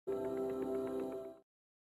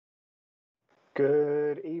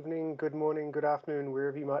Good evening, good morning, good afternoon,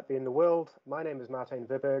 wherever you might be in the world. My name is Martijn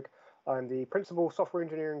Verberg. I'm the Principal Software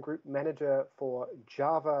Engineering Group Manager for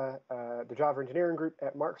Java, the Java Engineering Group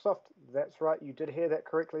at Microsoft. That's right, you did hear that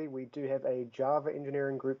correctly. We do have a Java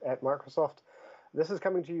Engineering Group at Microsoft. This is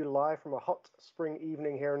coming to you live from a hot spring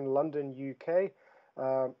evening here in London, UK.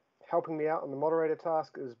 Helping me out on the moderator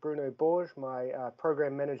task is Bruno Borge, my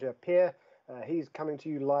Program Manager Pierre. He's coming to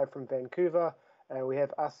you live from Vancouver. And we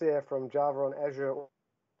have Aser from Java on Azure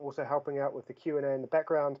also helping out with the Q&A in the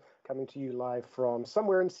background, coming to you live from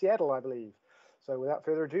somewhere in Seattle, I believe. So without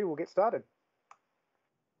further ado, we'll get started.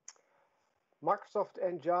 Microsoft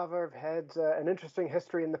and Java have had an interesting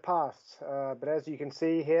history in the past, but as you can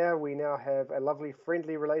see here, we now have a lovely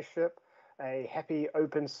friendly relationship, a happy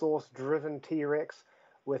open source driven T-Rex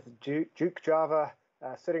with Duke Java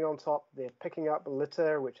sitting on top. They're picking up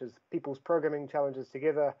litter, which is people's programming challenges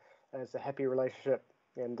together. As a happy relationship.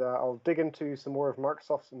 And I'll dig into some more of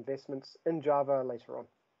Microsoft's investments in Java later on.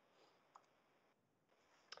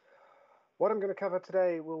 What I'm going to cover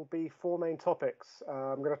today will be four main topics.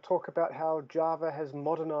 I'm going to talk about how Java has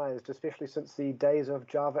modernized, especially since the days of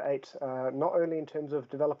Java 8, not only in terms of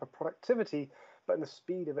developer productivity, but in the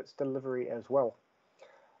speed of its delivery as well.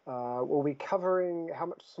 We'll be covering how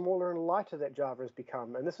much smaller and lighter that Java has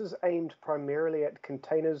become, and this is aimed primarily at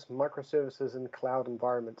containers, microservices, and cloud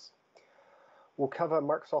environments. We'll cover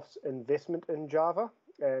Microsoft's investment in Java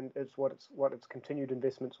and what its continued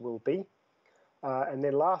investments will be. And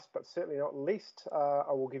then last, but certainly not least,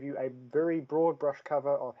 I will give you a very broad brush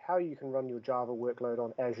cover of how you can run your Java workload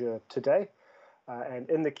on Azure today. And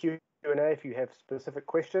in the Q&A, if you have specific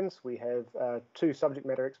questions, we have two subject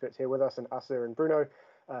matter experts here with us, and Aser and Bruno,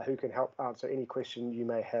 who can help answer any question you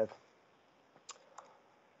may have.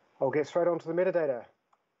 I'll get straight on to the metadata.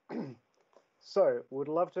 So, would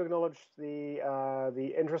love to acknowledge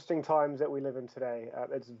the interesting times that we live in today.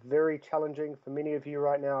 It's very challenging for many of you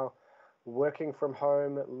right now, working from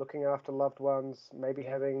home, looking after loved ones, maybe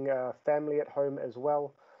having family at home as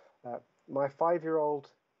well. My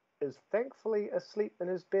 5-year-old is thankfully asleep in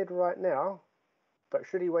his bed right now, but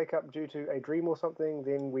should he wake up due to a dream or something,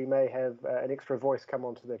 then we may have an extra voice come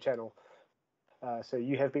onto the channel. So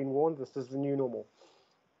you have been warned, this is the new normal.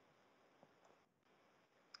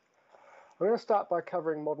 I'm going to start by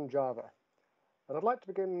covering modern Java. And I'd like to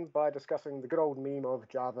begin by discussing the good old meme of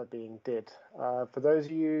Java being dead. For those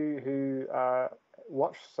of you who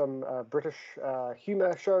watch some British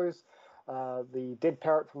humor shows, the dead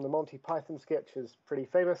parrot from the Monty Python sketch is pretty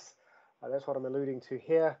famous. That's what I'm alluding to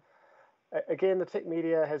here. Again, the tech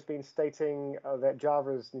media has been stating that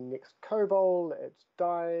Java is the next COBOL, it's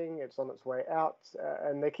dying, it's on its way out,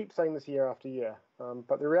 and they keep saying this year after year.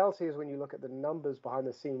 But the reality is when you look at the numbers behind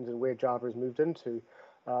the scenes and where Java has moved into,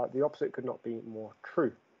 the opposite could not be more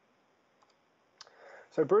true.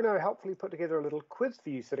 So Bruno helpfully put together a little quiz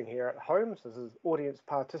for you sitting here at home. So this is audience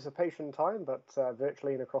participation time, but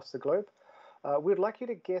virtually and across the globe. We'd like you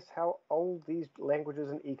to guess how old these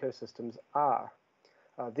languages and ecosystems are.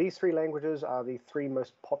 These three languages are the three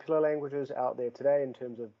most popular languages out there today in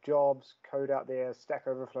terms of jobs, code out there, Stack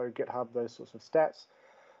Overflow, GitHub, those sorts of stats.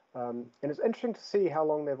 And it's interesting to see how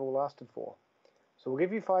long they've all lasted for. So we'll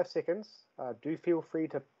give you 5 seconds. Do feel free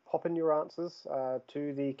to pop in your answers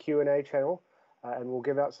to the Q&A channel, and we'll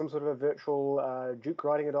give out some sort of a virtual Duke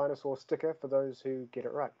Riding a Dinosaur sticker for those who get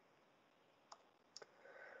it right.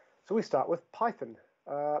 So we start with Python.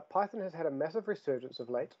 Python has had a massive resurgence of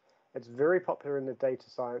late. It's very popular in the data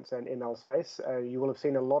science and ML space. You will have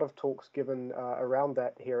seen a lot of talks given around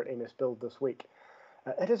that here at MS Build this week.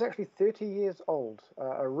 It is actually 30 years old,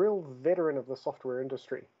 a real veteran of the software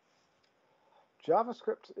industry.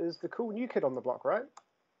 JavaScript is the cool new kid on the block, right?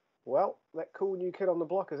 Well, that cool new kid on the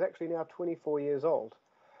block is actually now 24 years old.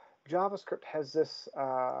 JavaScript has this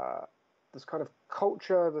this kind of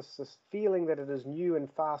culture, this feeling that it is new and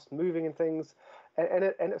fast moving and things, and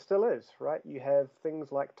it still is, right? You have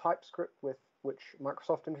things like TypeScript, which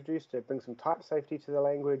Microsoft introduced to bring some type safety to the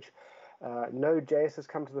language. Node.js has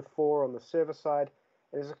come to the fore on the server side.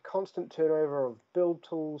 There's a constant turnover of build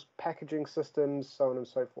tools, packaging systems, so on and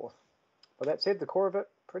so forth. But that said, the core of it,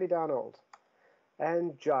 pretty darn old.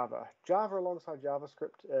 And Java. Java alongside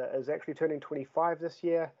JavaScript is actually turning 25 this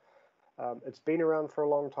year. It's been around for a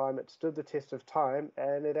long time, it stood the test of time,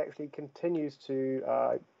 and it actually continues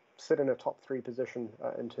to sit in a top 3 position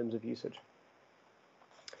in terms of usage.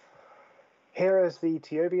 Here is the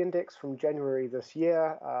TIOBE index from January this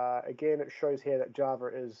year. Again, it shows here that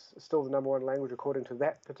Java is still the #1 language according to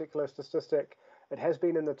that particular statistic. It has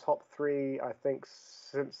been in the top 3, I think,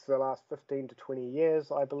 since the last 15 to 20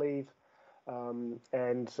 years, I believe.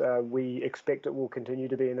 and we expect it will continue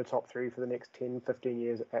to be in the top 3 for the next 10, 15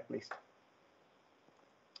 years at least.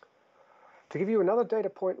 To give you another data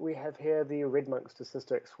point, we have here the RedMonk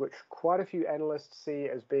statistics, which quite a few analysts see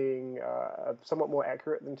as being somewhat more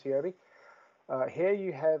accurate than TIOBE. Here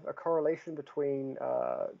you have a correlation between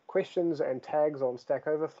questions and tags on Stack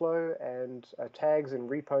Overflow and tags in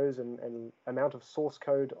repos and amount of source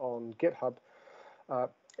code on GitHub.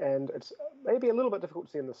 And it's maybe a little bit difficult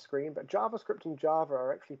to see on the screen, but JavaScript and Java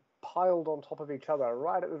are actually piled on top of each other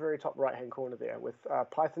right at the very top right-hand corner there, with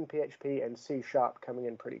Python, PHP, and C# coming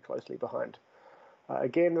in pretty closely behind.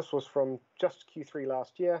 Again, this was from just Q3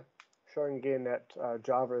 last year, showing again that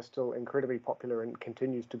Java is still incredibly popular and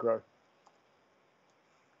continues to grow.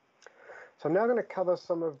 So I'm now going to cover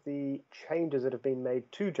some of the changes that have been made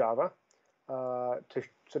to Java to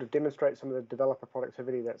sort of demonstrate some of the developer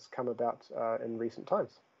productivity that's come about in recent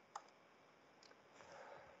times.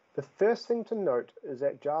 The first thing to note is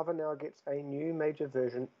that Java now gets a new major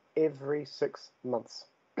version every 6 months,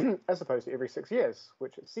 as opposed to every 6 years,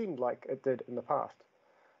 which it seemed like it did in the past.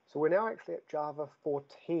 So we're now actually at Java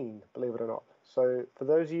 14, believe it or not. So for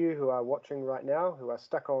those of you who are watching right now, who are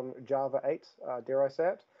stuck on Java 8, dare I say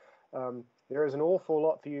it, there is an awful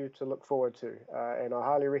lot for you to look forward to, and I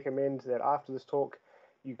highly recommend that after this talk,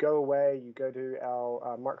 you go away, you go to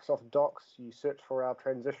our Microsoft Docs, you search for our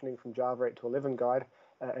transitioning from Java 8 to 11 guide,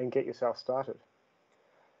 and get yourself started.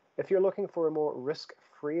 If you're looking for a more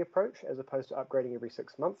risk-free approach as opposed to upgrading every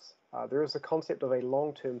 6 months, there is the concept of a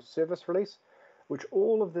long-term service release, which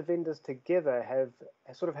all of the vendors together have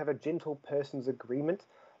a gentle person's agreement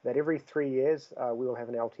that every 3 years we will have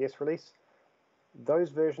an LTS release.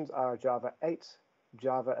 Those versions are Java 8,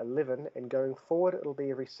 Java 11, and going forward it'll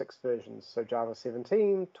be every 6 versions, so Java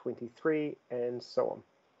 17, 23, and so on.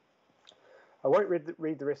 I won't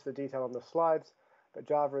read the rest of the detail on the slides, but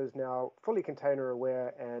Java is now fully container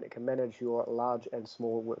aware and it can manage your large and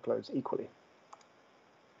small workloads equally.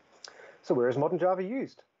 So where is modern Java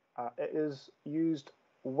used? It is used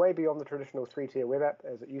way beyond the traditional 3-tier web app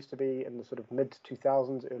as it used to be in the sort of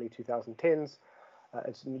mid-2000s, early 2010s.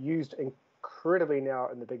 It's used incredibly now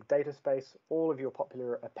in the big data space. All of your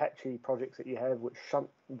popular Apache projects that you have, which shunt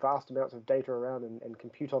vast amounts of data around and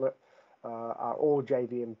compute on it, are all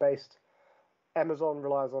JVM based. Amazon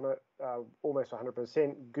relies on it almost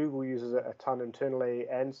 100%. Google uses it a ton internally,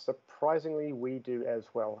 and surprisingly, we do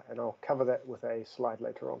as well. And I'll cover that with a slide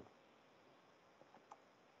later on.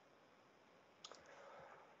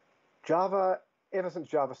 Java, ever since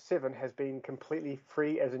Java 7, has been completely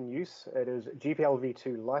free as in use. It is GPL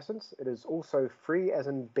v2 license. It is also free as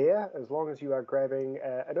in bear, as long as you are grabbing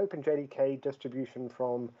an OpenJDK distribution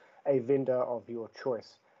from a vendor of your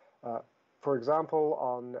choice. For example,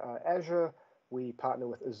 on Azure, we partner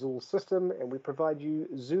with Azul System, and we provide you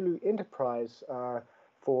Zulu Enterprise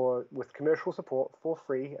with commercial support for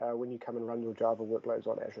free when you come and run your Java workloads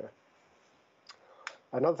on Azure.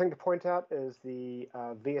 Another thing to point out is the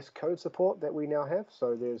VS Code support that we now have.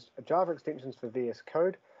 So there's Java extensions for VS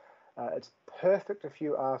Code. It's perfect if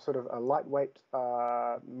you are sort of a lightweight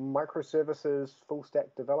microservices full stack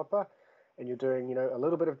developer, and you're doing a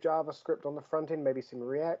little bit of JavaScript on the front end, maybe some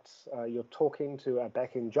React. You're talking to a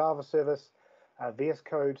backend Java service. VS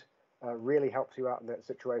Code really helps you out in that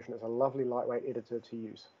situation. It's a lovely lightweight editor to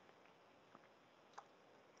use.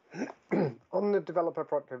 On the developer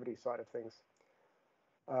productivity side of things,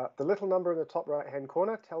 the little number in the top right-hand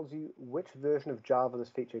corner tells you which version of Java this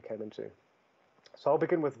feature came into. So I'll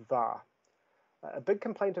begin with var. A big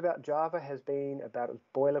complaint about Java has been about its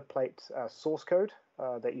boilerplate source code,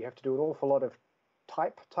 that you have to do an awful lot of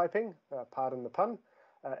typing, pardon the pun,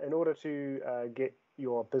 in order to get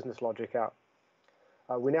your business logic out.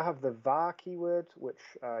 We now have the var keyword, which,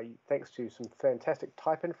 thanks to some fantastic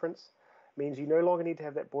type inference, means you no longer need to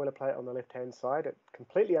have that boilerplate on the left-hand side. It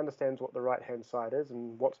completely understands what the right-hand side is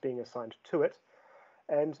and what's being assigned to it.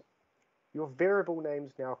 And your variable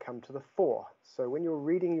names now come to the fore. So when you're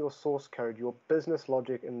reading your source code, your business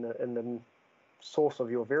logic in the source of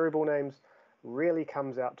your variable names really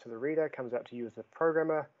comes out to the reader, comes out to you as the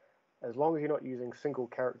programmer. As long as you're not using single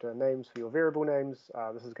character names for your variable names,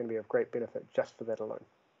 this is going to be of great benefit just for that alone.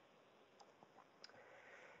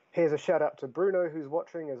 Here's a shout out to Bruno, who's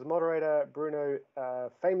watching as a moderator. Bruno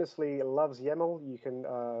famously loves YAML. You can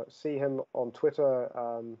see him on Twitter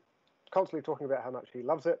constantly talking about how much he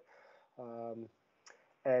loves it.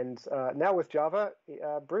 And now with Java,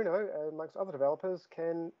 Bruno, amongst other developers,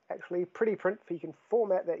 can actually pretty print. He can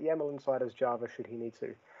format that YAML inside as Java should he need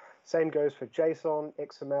to. Same goes for JSON,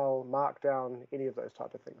 XML, Markdown, any of those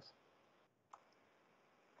type of things.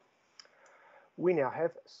 We now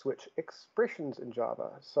have switch expressions in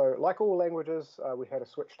Java. So like all languages, we had a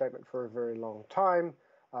switch statement for a very long time.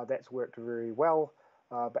 That's worked very well.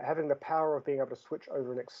 But having the power of being able to switch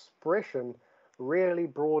over an expression really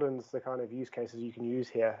broadens the kind of use cases you can use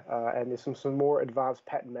here. And there's some more advanced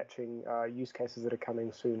pattern matching use cases that are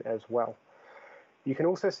coming soon as well. You can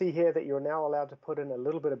also see here that you're now allowed to put in a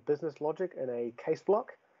little bit of business logic in a case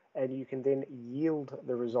block, and you can then yield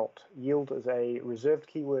the result. Yield is a reserved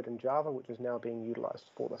keyword in Java, which is now being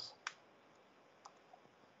utilized for this.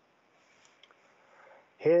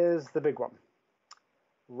 Here's the big one.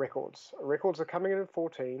 Records. Records are coming in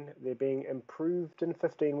 14. They're being improved in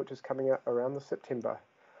 15, which is coming out around the September.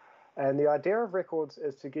 And the idea of records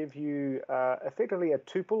is to give you effectively a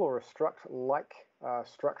tuple or a struct-like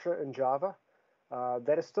structure in Java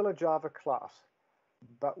that is still a Java class,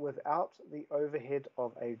 but without the overhead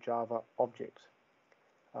of a Java object.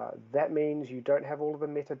 That means you don't have all of the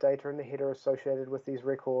metadata in the header associated with these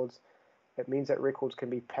records. It means that records can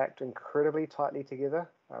be packed incredibly tightly together,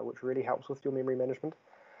 which really helps with your memory management.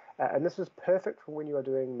 And this is perfect for when you are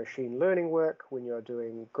doing machine learning work, when you are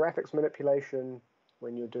doing graphics manipulation,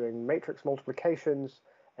 when you're doing matrix multiplications,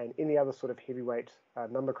 and any other sort of heavyweight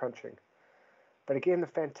number crunching. But again, the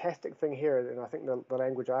fantastic thing here, and I think the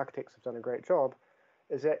language architects have done a great job,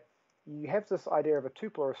 is that you have this idea of a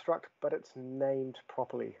tuple or a struct, but it's named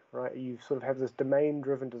properly, right? You sort of have this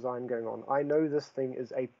domain-driven design going on. I know this thing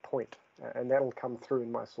is a point, and that'll come through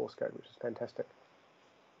in my source code, which is fantastic.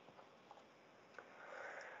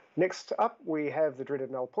 Next up, we have the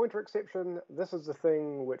dreaded null pointer exception. This is the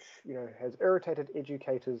thing which has irritated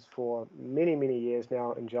educators for many, many years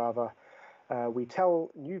now in Java. We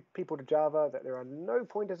tell new people to Java that there are no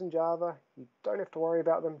pointers in Java. You don't have to worry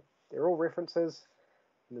about them. They're all references.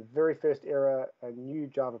 And the very first error a new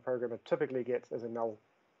Java programmer typically gets is a null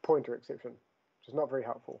pointer exception, which is not very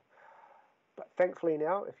helpful. But thankfully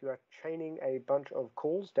now, if you are chaining a bunch of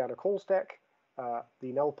calls down a call stack,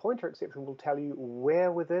 the null pointer exception will tell you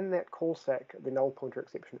where within that call stack the null pointer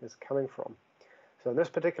exception is coming from. So in this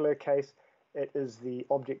particular case, it is the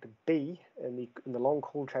object B in the long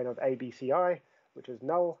call chain of ABCI, which is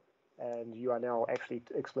null, and you are now actually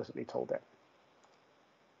explicitly told that.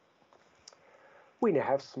 We now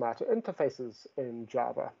have smarter interfaces in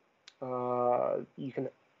Java. You can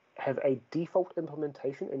have a default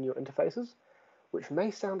implementation in your interfaces, which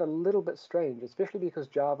may sound a little bit strange, especially because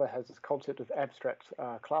Java has this concept of abstract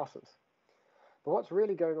classes. But what's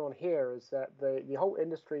really going on here is that the whole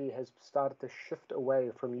industry has started to shift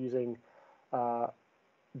away from using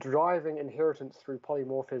driving inheritance through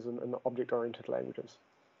polymorphism in the object-oriented languages.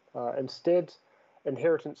 Instead,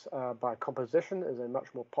 inheritance by composition is a much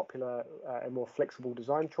more popular and more flexible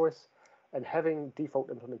design choice, and having default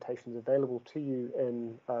implementations available to you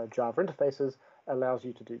in Java interfaces allows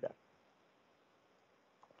you to do that.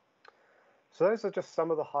 So those are just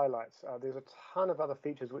some of the highlights. There's a ton of other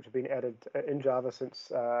features which have been added in Java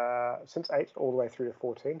since 8 all the way through to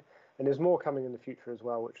 14, and there's more coming in the future as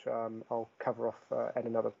well, which I'll cover off at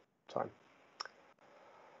another time.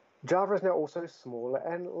 Java is now also smaller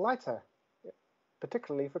and lighter,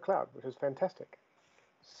 particularly for cloud, which is fantastic.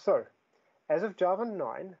 So, as of Java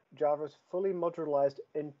 9, Java is fully modularized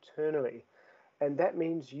internally. And that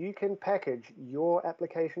means you can package your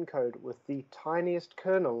application code with the tiniest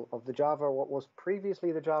kernel of the Java, what was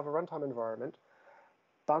previously the Java runtime environment,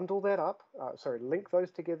 bundle that up, link those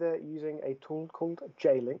together using a tool called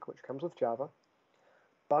JLink, which comes with Java,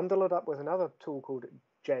 bundle it up with another tool called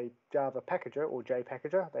Java Packager or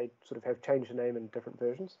JPackager. They sort of have changed the name in different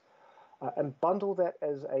versions, and bundle that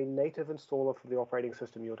as a native installer for the operating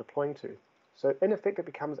system you're deploying to. So in effect, it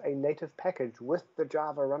becomes a native package with the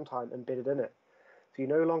Java runtime embedded in it. So you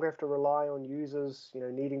no longer have to rely on users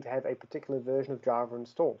needing to have a particular version of Java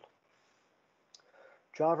installed.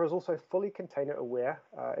 Java is also fully container aware.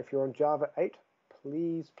 If you're on Java 8,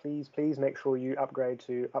 please, please, please make sure you upgrade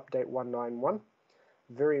to update 191.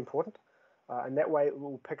 Very important. And that way it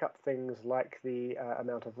will pick up things like the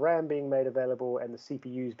amount of RAM being made available and the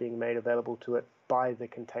CPUs being made available to it by the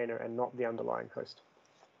container and not the underlying host.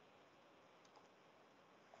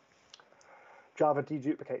 Java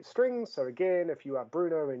deduplicates strings, so again, if you are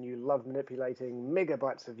Bruno and you love manipulating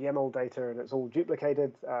megabytes of YAML data and it's all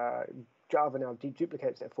duplicated, Java now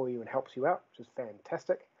deduplicates that for you and helps you out, which is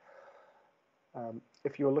fantastic.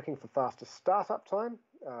 If you're looking for faster startup time,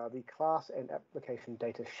 the class and application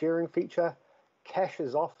data sharing feature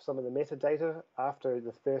caches off some of the metadata after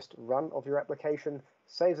the first run of your application,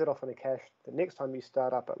 saves it off in a cache. The next time you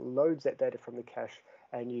start up, it loads that data from the cache,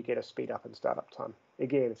 and you get a speed up in startup time.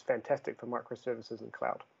 Again, it's fantastic for microservices and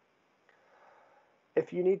cloud.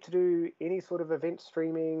 If you need to do any sort of event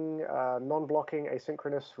streaming, non-blocking,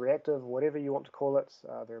 asynchronous, reactive, whatever you want to call it,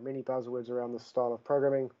 there are many buzzwords around this style of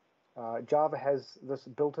programming. Java has this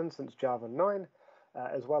built in since Java 9,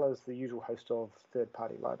 as well as the usual host of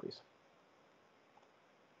third-party libraries.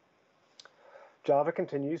 Java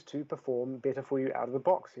continues to perform better for you out of the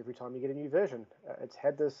box every time you get a new version. It's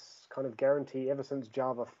had this kind of guarantee ever since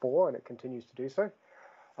Java 4, and it continues to do so.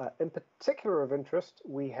 In particular of interest,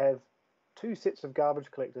 we have two sets of garbage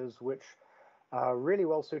collectors which are really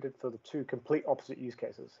well suited for the two complete opposite use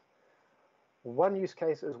cases. One use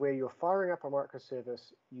case is where you're firing up a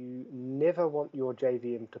microservice, you never want your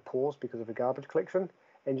JVM to pause because of a garbage collection,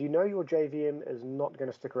 and you know your JVM is not going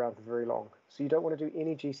to stick around for very long, so you don't want to do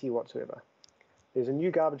any GC whatsoever. There's a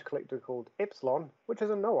new garbage collector called Epsilon, which is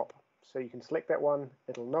a no-op. So you can select that one,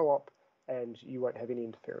 it'll no-op, and you won't have any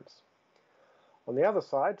interference. On the other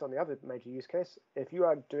side, on the other major use case, if you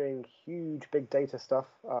are doing huge big data stuff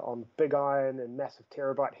on big iron and massive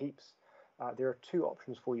terabyte heaps, there are two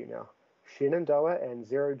options for you now. Shenandoah and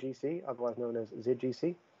ZeroGC, otherwise known as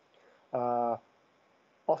ZGC,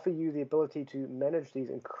 offer you the ability to manage these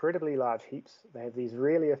incredibly large heaps. They have these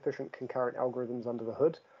really efficient concurrent algorithms under the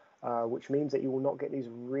hood, which means that you will not get these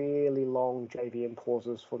really long JVM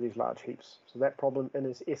pauses for these large heaps. So that problem, in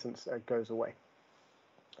its essence, goes away.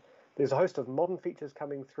 There's a host of modern features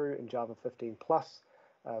coming through in Java 15 Plus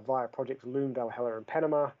via projects Loom, Valhalla, and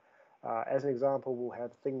Panama. As an example, we'll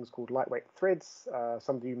have things called lightweight threads.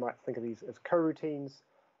 Some of you might think of these as coroutines.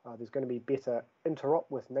 There's going to be better interop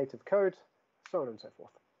with native code, so on and so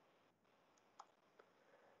forth.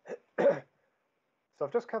 So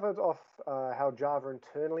I've just covered off how Java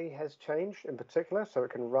internally has changed in particular, so it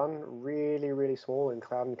can run really, really small in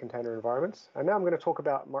cloud and container environments. And now I'm going to talk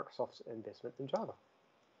about Microsoft's investment in Java.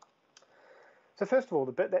 So first of all,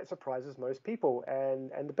 the bit that surprises most people, and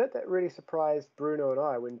the bit that really surprised Bruno and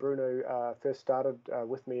I when Bruno first started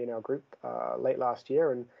with me in our group late last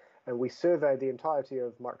year, and we surveyed the entirety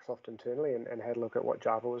of Microsoft internally and had a look at what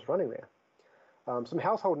Java was running there. Some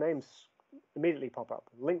household names immediately pop up.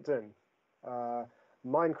 LinkedIn,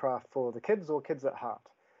 Minecraft for the kids or kids at heart,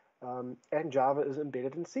 and Java is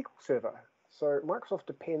embedded in SQL Server. So Microsoft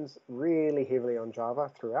depends really heavily on Java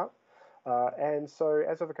throughout. And so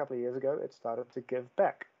as of a couple of years ago, it started to give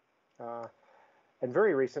back. And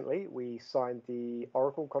very recently, we signed the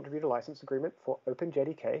Oracle Contributor License Agreement for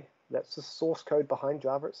OpenJDK. That's the source code behind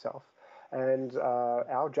Java itself. And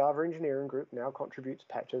our Java engineering group now contributes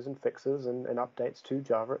patches and fixes and updates to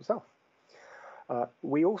Java itself.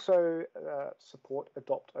 We also support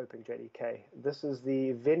Adopt OpenJDK. This is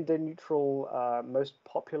the vendor-neutral, most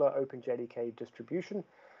popular OpenJDK distribution.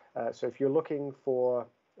 So if you're looking for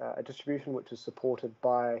a distribution which is supported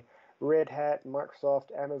by Red Hat, Microsoft,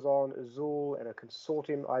 Amazon, Azure, and a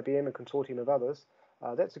consortium, IBM, a consortium of others,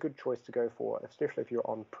 that's a good choice to go for, especially if you're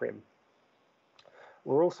on-prem.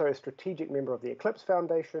 We're also a strategic member of the Eclipse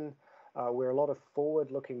Foundation, where a lot of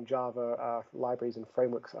forward-looking Java libraries and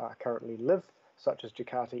frameworks currently live, such as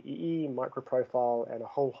Jakarta EE, MicroProfile, and a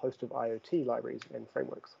whole host of IoT libraries and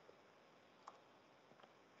frameworks.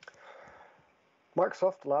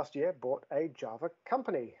 Microsoft last year bought a Java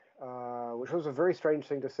company, which was a very strange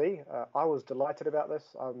thing to see. I was delighted about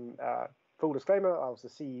this. Full disclaimer, I was the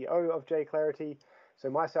CEO of JClarity, so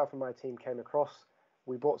myself and my team came across.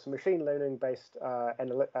 We bought some machine learning-based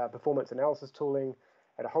performance analysis tooling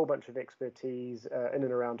and a whole bunch of expertise in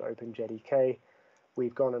and around OpenJDK.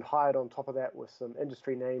 We've gone and hired on top of that with some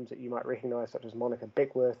industry names that you might recognize, such as Monica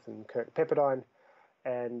Beckworth and Kirk Pepperdine,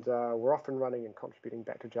 and we're off and running and contributing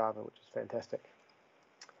back to Java, which is fantastic.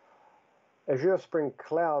 Azure Spring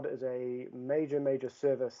Cloud is a major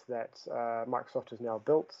service that Microsoft has now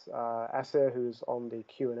built. Acer, who's on the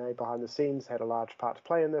Q&A behind the scenes, had a large part to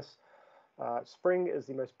play in this. Spring is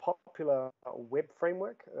the most popular web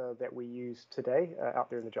framework that we use today out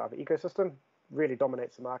there in the Java ecosystem. Really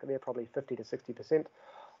dominates the market there, probably 50 to 60%.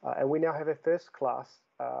 And we now have a first-class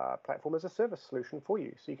platform as a service solution for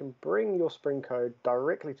you. So you can bring your Spring code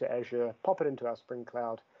directly to Azure, pop it into our Spring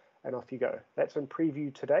Cloud, and off you go. That's in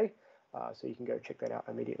preview today, so you can go check that out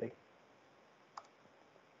immediately.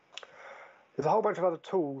 There's a whole bunch of other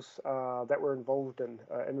tools that we're involved in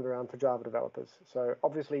and around for Java developers. So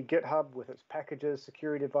obviously GitHub with its packages,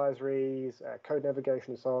 security advisories, code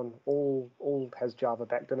navigation and so on, all has Java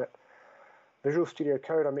backed in it. Visual Studio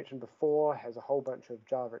Code, I mentioned before, has a whole bunch of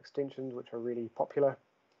Java extensions which are really popular.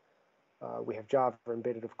 We have Java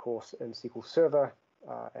embedded, of course, in SQL Server,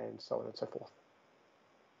 and so on and so forth.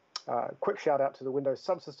 Quick shout out to the Windows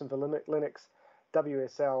subsystem for Linux,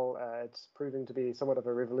 WSL. It's proving to be somewhat of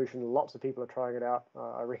a revolution. Lots of people are trying it out.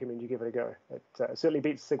 I recommend you give it a go. It certainly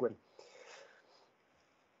beats Cygwin.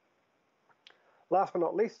 Last but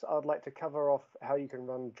not least, I'd like to cover off how you can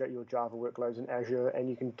run your Java workloads in Azure, and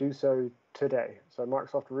you can do so today. So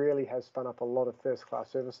Microsoft really has spun up a lot of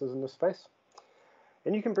first-class services in this space.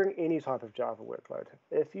 And you can bring any type of Java workload.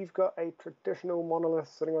 If you've got a traditional monolith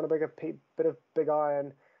sitting on a bit of big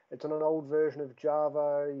iron, it's on an old version of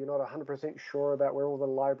Java, you're not 100% sure about where all the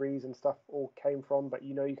libraries and stuff all came from, but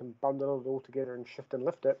you know you can bundle it all together and shift and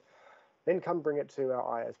lift it, then come bring it to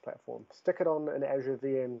our IaaS platform. Stick it on an Azure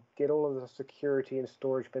VM, get all of the security and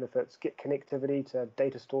storage benefits, get connectivity to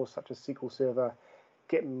data stores such as SQL Server,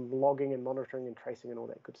 get logging and monitoring and tracing and all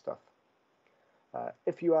that good stuff.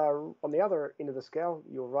 If you are on the other end of the scale,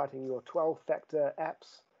 you're writing your 12-factor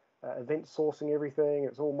apps, event sourcing everything,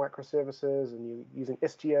 it's all microservices, and you're using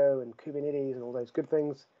Istio and Kubernetes and all those good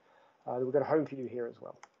things, we've got a home for you here as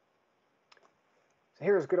well. So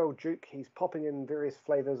here is good old Duke. He's popping in various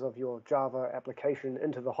flavors of your Java application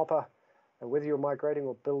into the hopper. And whether you're migrating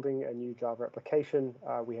or building a new Java application,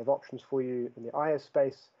 we have options for you in the IaaS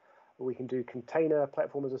space. We can do container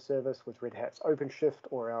platform as a service with Red Hat's OpenShift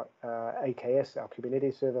or our AKS, our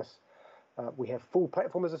Kubernetes service. We have full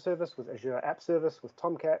platform as a service with Azure App Service, with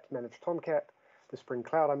Tomcat, managed Tomcat, the Spring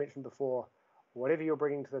Cloud I mentioned before. Whatever you're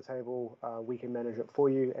bringing to the table, we can manage it for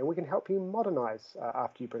you, and we can help you modernize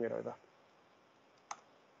after you bring it over.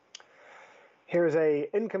 Here is an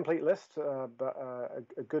incomplete list, but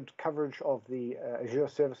a good coverage of the Azure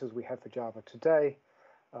services we have for Java today.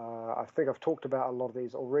 I think I've talked about a lot of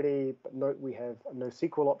these already, but note we have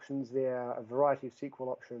NoSQL options there, a variety of SQL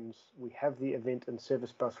options. We have the event and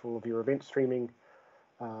service bus for all of your event streaming,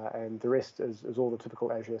 and the rest is all the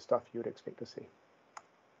typical Azure stuff you would expect to see.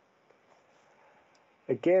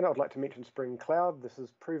 Again, I'd like to mention Spring Cloud. This has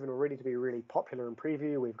proven already to be really popular in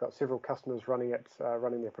preview. We've got several customers running it,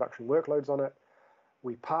 running their production workloads on it.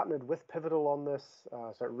 We partnered with Pivotal on this,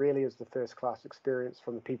 so it really is the first-class experience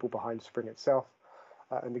from the people behind Spring itself.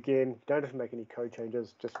 And again, you don't have to make any code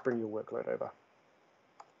changes, just bring your workload over.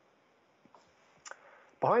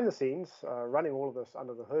 Behind the scenes, running all of this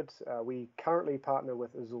under the hood, we currently partner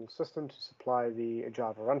with Azul System to supply the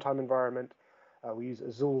Java runtime environment. We use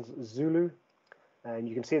Azul's Zulu, and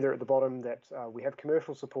you can see there at the bottom that we have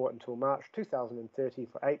commercial support until March 2030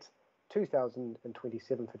 for 8,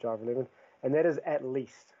 2027 for Java 11, and that is at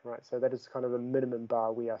least, right? So that is kind of the minimum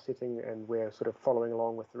bar we are setting, and we're sort of following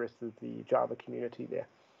along with the rest of the Java community there.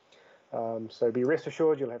 So be rest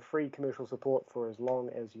assured you'll have free commercial support for as long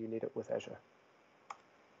as you need it with Azure.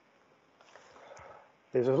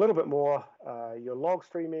 There's a little bit more, your log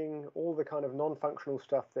streaming, all the kind of non-functional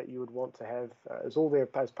stuff that you would want to have is all there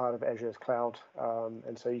as part of Azure's cloud.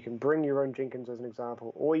 And so you can bring your own Jenkins as an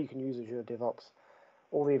example, or you can use Azure DevOps.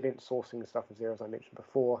 All the event sourcing stuff is there, as I mentioned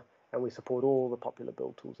before, and we support all the popular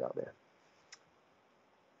build tools out there.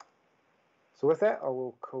 So with that, I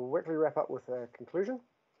will quickly wrap up with a conclusion.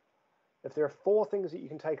 If there are 4 things that you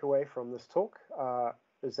can take away from this talk,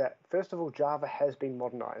 is that, first of all, Java has been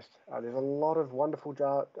modernized. There's a lot of wonderful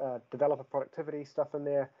developer productivity stuff in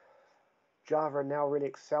there. Java now really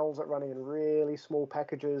excels at running in really small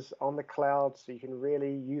packages on the cloud, so you can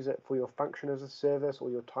really use it for your function as a service or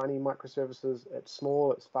your tiny microservices. It's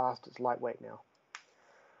small, it's fast, it's lightweight now.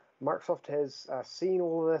 Microsoft has seen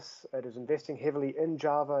all of this. It is investing heavily in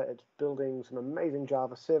Java. It's building some amazing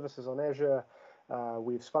Java services on Azure.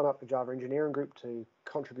 We've spun up the Java engineering group to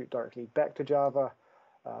contribute directly back to Java.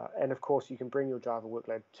 And of course, you can bring your Java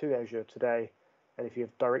workload to Azure today. And if you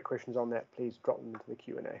have direct questions on that, please drop them into the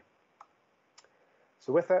Q&A.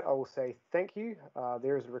 So with that, I will say thank you.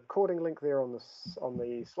 There is a recording link there on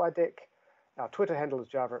the slide deck. Our Twitter handle is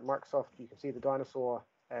Java at Microsoft. You can see the dinosaur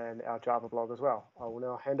and our Java blog as well. I will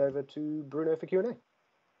now hand over to Bruno for Q&A.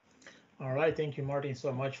 All right, thank you, Martin,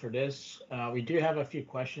 so much for this. We do have a few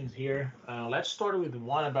questions here. Let's start with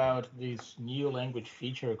one about this new language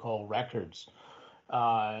feature called records.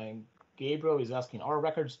 Gabriel is asking, are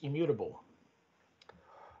records immutable?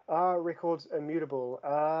 Records immutable.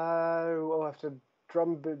 I'll have to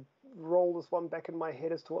roll this one back in my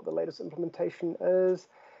head as to what the latest implementation is.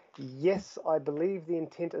 Yes, I believe the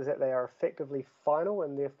intent is that they are effectively final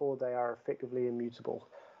and therefore they are effectively immutable.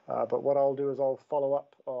 But what I'll do is I'll follow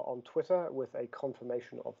up on Twitter with a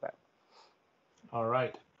confirmation of that. All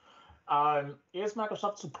right. Is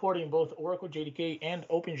Microsoft supporting both Oracle JDK and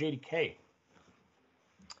OpenJDK?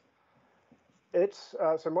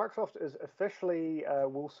 So Microsoft is officially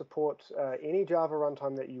will support any Java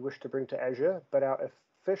runtime that you wish to bring to Azure, but our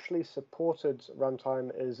officially supported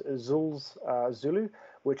runtime is Azul's Zulu,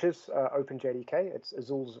 which is OpenJDK. It's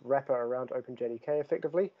Azul's wrapper around OpenJDK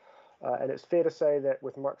effectively. And it's fair to say that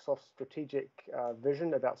with Microsoft's strategic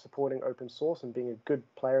vision about supporting open source and being a good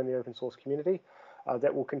player in the open source community,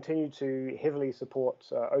 that will continue to heavily support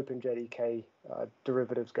OpenJDK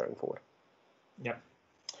derivatives going forward. Yep.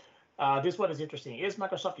 This one is interesting. Is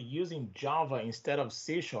Microsoft using Java instead of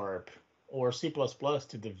C# or C++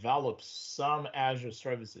 to develop some Azure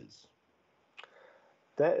services?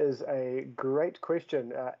 That is a great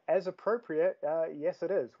question. As appropriate, yes,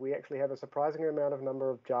 it is. We actually have a surprising number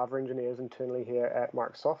of Java engineers internally here at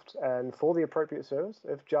Microsoft. And for the appropriate service,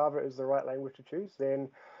 if Java is the right language to choose, then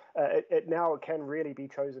it now can really be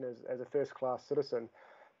chosen as a first-class citizen.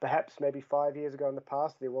 Perhaps maybe 5 years ago in the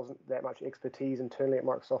past, there wasn't that much expertise internally at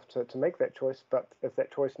Microsoft to make that choice. But if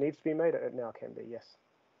that choice needs to be made, it now can be, yes.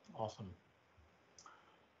 Awesome.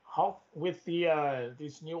 How, with the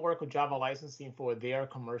this new Oracle Java licensing for their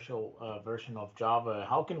commercial version of Java,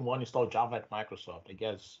 how can one install Java at Microsoft? I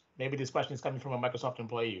guess maybe this question is coming from a Microsoft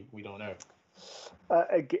employee. We don't know.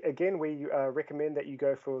 Again, we recommend that you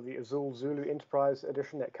go for the Azul Zulu Enterprise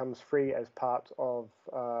Edition that comes free as part of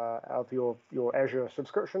your Azure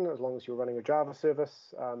subscription, as long as you're running a Java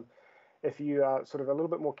service. If you are sort of a little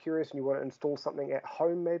bit more curious and you want to install something at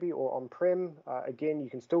home maybe or on-prem, again, you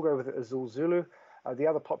can still go with Azul Zulu. The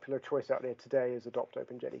other popular choice out there today is Adopt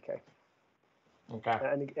OpenJDK.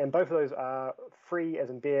 Okay. And both of those are free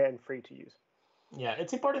as in beer and free to use. Yeah,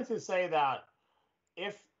 it's important to say that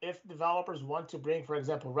if developers want to bring, for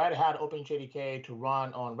example, Red Hat OpenJDK to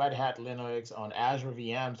run on Red Hat Linux, on Azure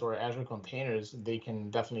VMs or Azure containers, they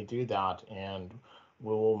can definitely do that, and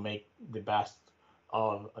we will make the best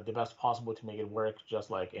possible to make it work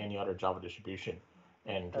just like any other Java distribution.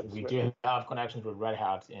 And Absolutely. we do have connections with Red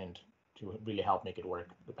Hat and to really help make it work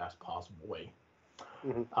the best possible way.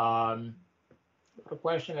 Mm-hmm. The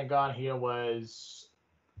question I got here was,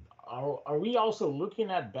 are we also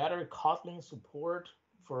looking at better Kotlin support,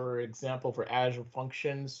 for example, for Azure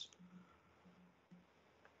Functions?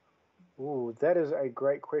 Ooh, that is a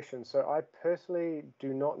great question. So I personally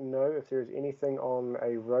do not know if there's anything on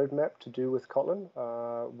a roadmap to do with Kotlin.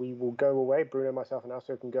 We will go away, Bruno, myself, and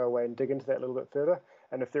Asu can go away and dig into that a little bit further.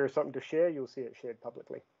 And if there is something to share, you'll see it shared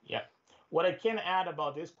publicly. Yeah. What I can add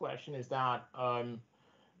about this question is that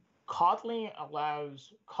Kotlin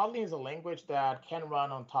is a language that can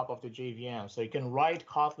run on top of the JVM. So you can write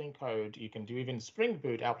Kotlin code. You can do even Spring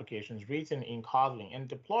Boot applications written in Kotlin and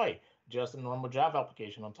deploy just a normal Java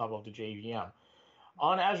application on top of the JVM.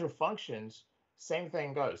 On Azure Functions, same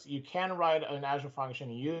thing goes. You can write an Azure function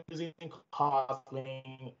using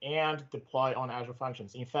Kotlin and deploy on Azure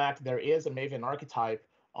Functions. In fact, there is a Maven archetype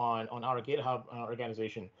on our GitHub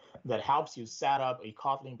organization that helps you set up a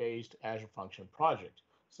Kotlin-based Azure Function project.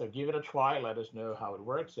 So give it a try, let us know how it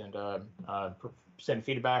works, and send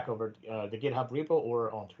feedback over the GitHub repo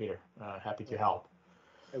or on Twitter. Happy to help.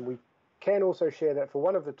 And we can also share that for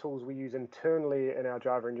one of the tools we use internally in our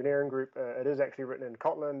Java engineering group, it is actually written in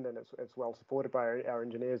Kotlin, and it's well supported by our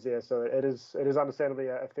engineers there. So it is understandably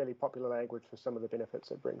a fairly popular language for some of the benefits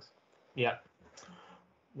it brings. Yeah.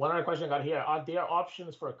 One other question I got here: are there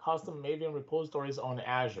options for custom Maven repositories on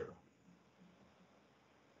Azure?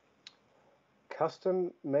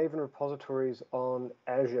 Custom Maven repositories on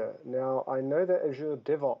Azure. Now, I know that Azure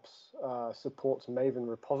DevOps supports Maven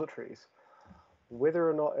repositories. Whether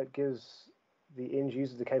or not it gives the end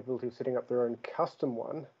user the capability of setting up their own custom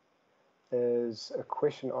one is a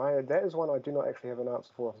question that is one I do not actually have an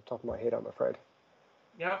answer for off the top of my head, I'm afraid.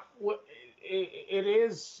 Yeah, it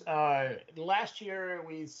is. Last year,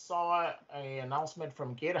 we saw an announcement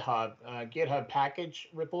from GitHub, GitHub package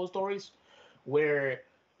repositories, where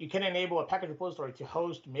you can enable a package repository to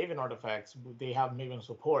host Maven artifacts. They have Maven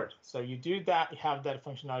support. So you do that, you have that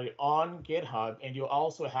functionality on GitHub, and you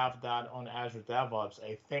also have that on Azure DevOps.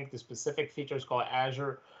 I think the specific feature is called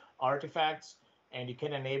Azure Artifacts, and you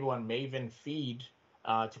can enable a Maven feed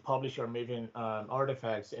to publish your Maven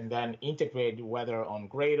artifacts and then integrate whether on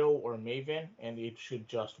Gradle or Maven, and it should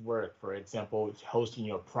just work. For example, it's hosting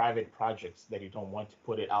your private projects that you don't want to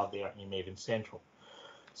put it out there in Maven Central.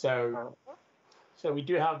 So we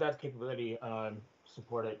do have that capability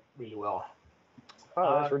supported really well.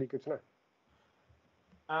 Oh, that's really good to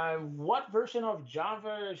know. What version of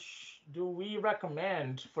Java do we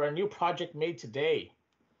recommend for a new project made today?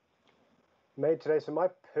 So my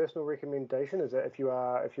personal recommendation is that if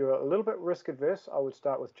you're a little bit risk adverse, I would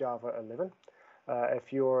start with Java 11.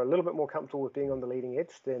 If you're a little bit more comfortable with being on the leading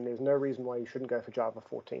edge, then there's no reason why you shouldn't go for Java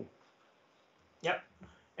 14. Yep.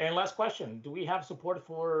 And last question, do we have support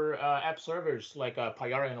for app servers like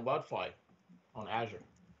Payara and Wildfly on Azure?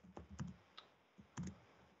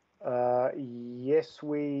 Yes,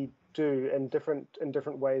 we do in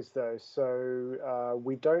different ways though. So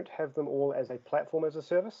we don't have them all as a platform as a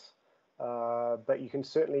service. but you can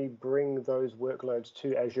certainly bring those workloads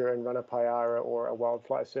to Azure and run a Payara or a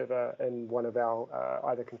Wildfly server in one of our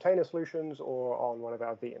either container solutions or on one of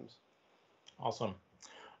our VMs. Awesome.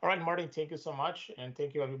 All right, Martin, thank you so much. And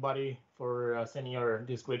thank you, everybody, for sending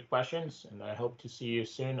these great questions. And I hope to see you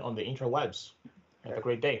soon on the interwebs. Have a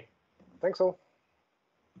great day. Thanks all.